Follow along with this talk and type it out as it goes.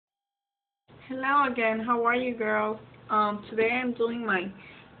Hello again. How are you, girls? Today I'm doing my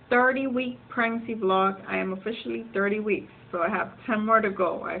 30-week pregnancy vlog. I am officially 30 weeks, so I have 10 more to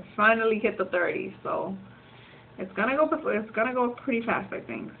go. I finally hit the 30, so it's gonna go pretty fast, I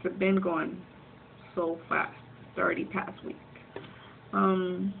think. It's been going so fast. 30 past week. How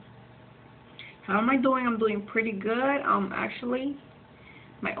am I doing? I'm doing pretty good. Actually,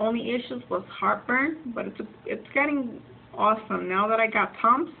 my only issues was heartburn, but it's getting awesome now that I got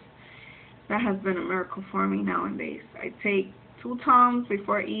Tums. That has been a miracle for me nowadays. I take 2 Tums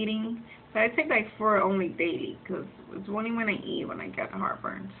before eating. But I take like 4 only daily because it's only when I eat when I get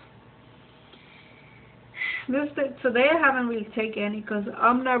heartburns. Today I haven't really taken any because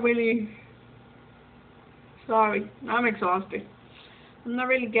I'm not really, sorry, I'm exhausted. I'm not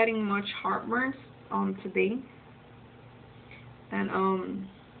really getting much heartburns today. And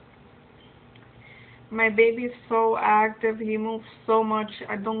my baby is so active. He moves so much.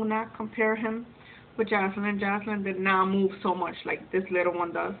 I do not compare him with Jocelyn. Jocelyn did not move so much like this little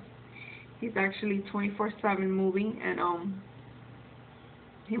one does. He's actually 24/7 moving, and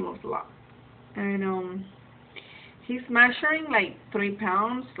he moves a lot. And he's measuring like 3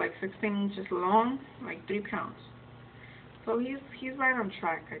 pounds, like 16 inches long, like 3 pounds. So he's right on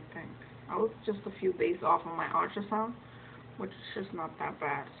track, I think. I was just a few days off on my ultrasound, which is just not that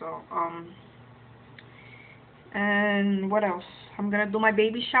bad. So and what else? I'm going to do my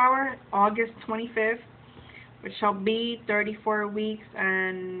baby shower August 25th, which shall be 34 weeks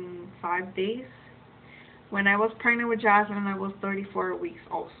and 5 days. When I was pregnant with Jasmine, I was 34 weeks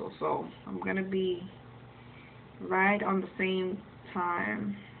also. So I'm going to be right on the same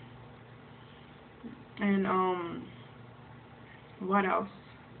time. And what else?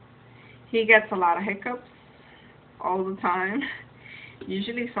 He gets a lot of hiccups all the time.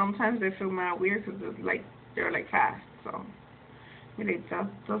 Usually sometimes they feel mad weird because it's like they're like fast, so it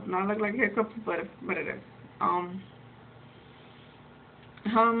does not look like hiccups, but it is. How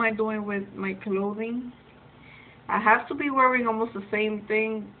am I doing with my clothing? I have to be wearing almost the same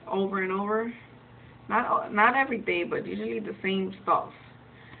thing over and over. Not every day, but usually the same stuff.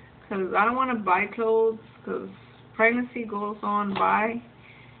 Cause I don't want to buy clothes, cause pregnancy goes on by,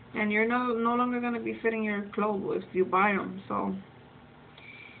 and you're no longer gonna be fitting your clothes if you buy them. So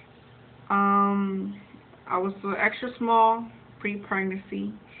I was extra small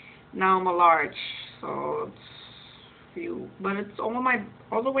pre-pregnancy. Now I'm a large, so it's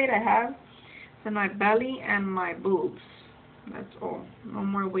all the weight I have is in my belly and my boobs. That's all. No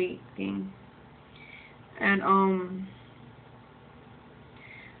more weight gain. And I'm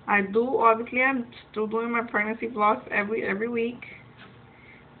still doing my pregnancy vlogs every week.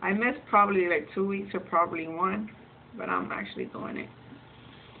 I missed probably like 2 weeks or probably 1, but I'm actually doing it.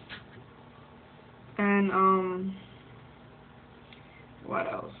 And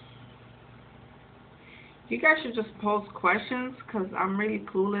what else? You guys should just post questions because I'm really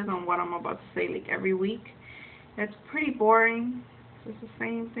clueless on what I'm about to say like every week. It's pretty boring. It's the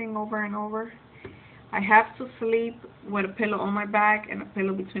same thing over and over. I have to sleep with a pillow on my back and a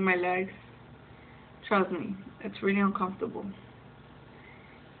pillow between my legs. Trust me, it's really uncomfortable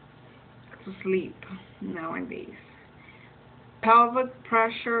to sleep nowadays. Pelvic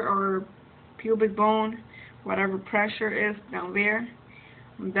pressure or pubic bone, whatever pressure is down there,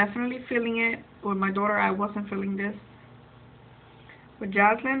 I'm definitely feeling it. With my daughter, I wasn't feeling this. With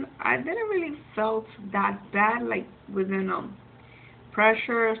Jocelyn, I didn't really felt that bad, like within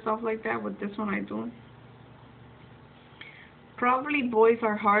pressure or stuff like that. With this one, I do. Probably boys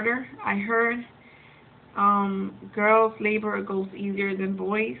are harder. I heard girls' labor goes easier than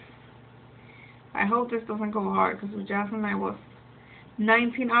boys. I hope this doesn't go hard because with Jocelyn, I was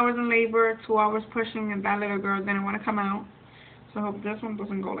 19 hours in labor, 2 hours pushing, and that little girl didn't want to come out. So I hope this one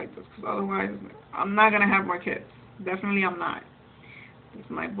doesn't go like this, because otherwise I'm not going to have more kids. Definitely I'm not. It's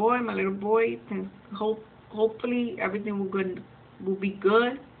my boy, my little boy. Hopefully everything will be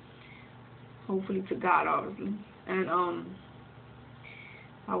good. Hopefully to God, obviously. And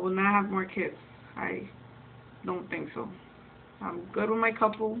I will not have more kids. I don't think so. I'm good with my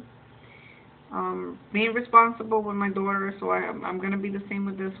couple. Being responsible with my daughter, so I'm gonna be the same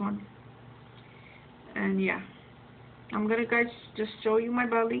with this one. And yeah, I'm gonna just show you my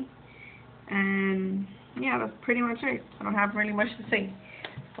belly, and yeah, that's pretty much it. I don't have really much to say.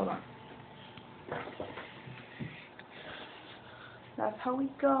 Hold on. That's how we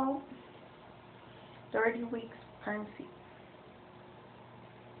go. 30 weeks pregnancy.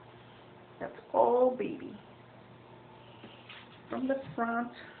 That's all baby. From the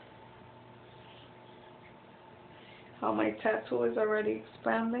front. How my tattoo is already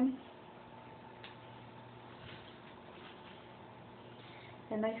expanding.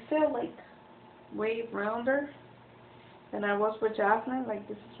 And I feel like way rounder than I was with Jasmine. Like,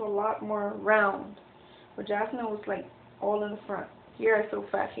 this is a lot more round. With Jasmine, it was like all in the front. Here I feel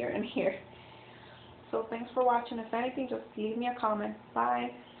fat here and here. So thanks for watching. If anything, just leave me a comment.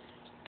 Bye.